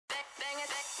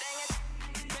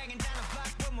Banging down the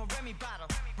block with my Remy bottle.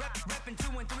 Reppin'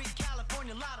 2 and 3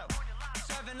 California Lotto.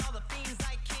 Serving all the fiends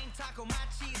like King Taco. My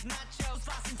cheese nachos.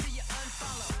 Flossing till you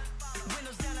unfollow.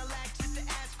 Windows down a lag, just the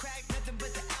ass crack. Nothing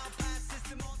but the Alpine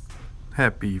system on.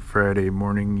 Happy Friday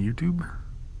morning, YouTube.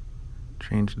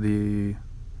 Changed the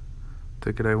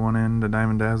ticket I won in the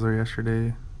Diamond Dazzler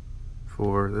yesterday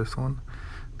for this one.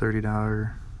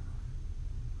 $30,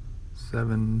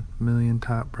 7 million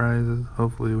top prizes.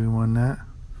 Hopefully we won that.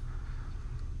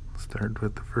 Started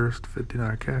with the first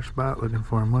 $50 cash spot, looking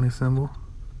for a money symbol.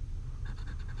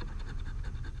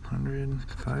 100,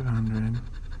 500,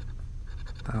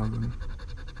 1,000.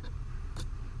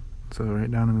 So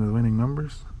right down into the winning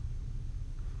numbers.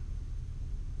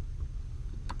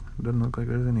 Doesn't look like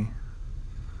there's any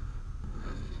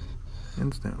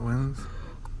instant wins,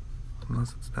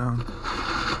 unless it's down.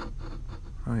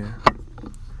 Oh yeah.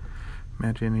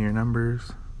 Match any of your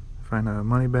numbers. Find a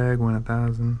money bag, win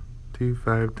 1,000, 2,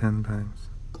 5, 10 times.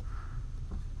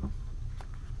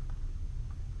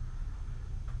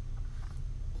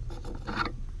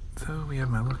 So we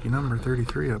have my lucky number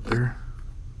 33 up there.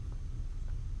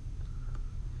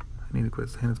 I need to quit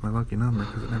saying it's my lucky number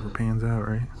because it never pans out,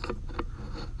 right?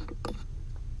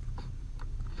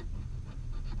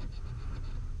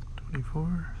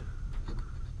 Four.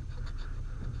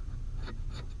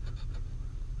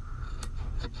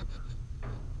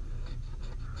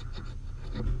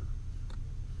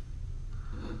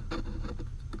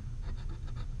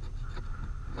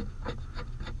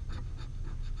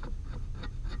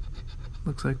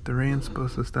 Looks like the rain's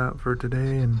supposed to stop for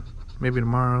today and maybe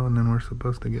tomorrow, and then we're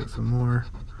supposed to get some more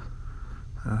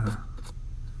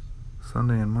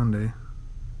Sunday and Monday,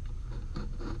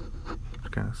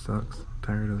 which kind of sucks.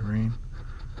 Tired of the rain.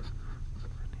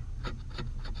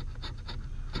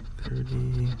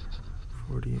 30,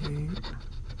 48.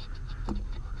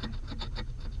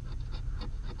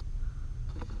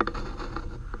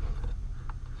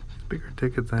 Bigger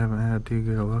tickets I haven't had too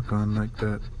good of luck on, like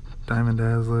that Diamond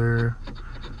Dazzler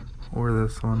or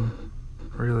this one,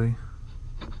 really.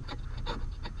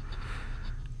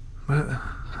 But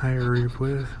higher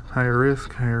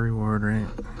risk, higher reward, right?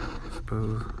 I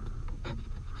suppose.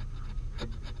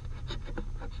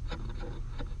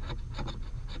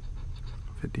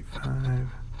 55,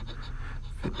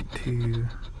 52,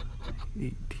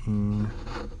 18,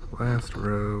 last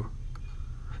row.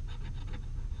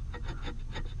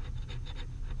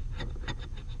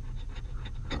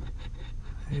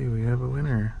 Hey, we have a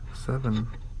winner, 7.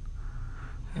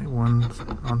 I won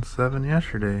on 7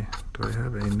 yesterday. Do I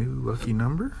have a new lucky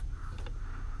number?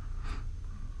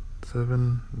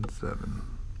 7 and 7.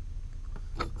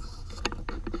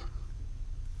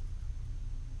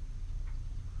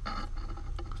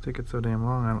 Ticket's so damn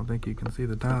long I don't think you can see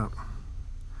the top.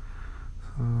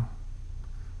 So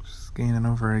just scanning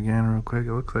over it again real quick.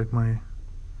 It looks like my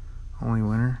only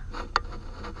winner.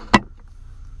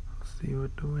 Let's see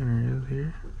what the winner is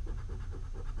here.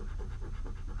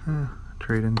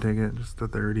 Trade-in ticket, just a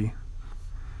 30.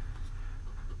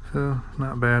 So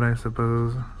not bad, I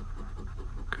suppose.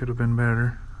 Could have been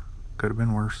better. Could have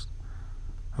been worse.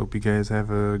 Hope you guys have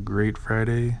a great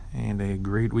Friday and a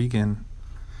great weekend.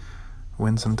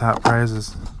 Win some top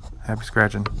prizes. Happy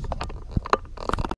scratching.